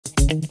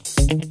Hello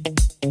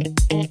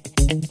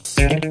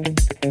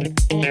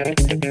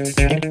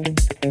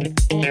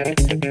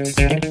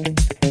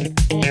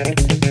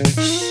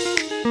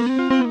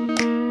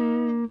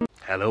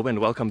and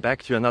welcome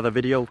back to another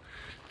video.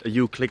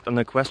 You clicked on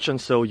a question,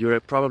 so you're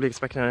probably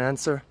expecting an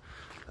answer.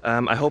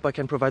 I hope I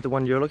can provide the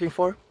one you're looking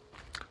for.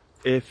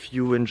 If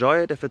you enjoy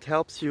it, if it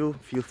helps you,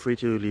 feel free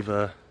to leave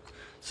a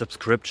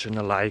subscription,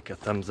 a like, a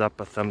thumbs up,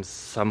 a thumbs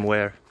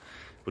somewhere.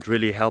 It would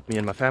really help me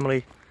and my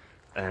family.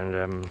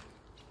 And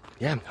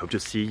yeah, hope to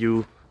see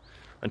you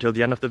until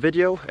the end of the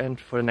video and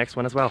for the next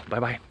one as well. Bye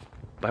bye.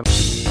 Bye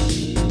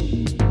bye.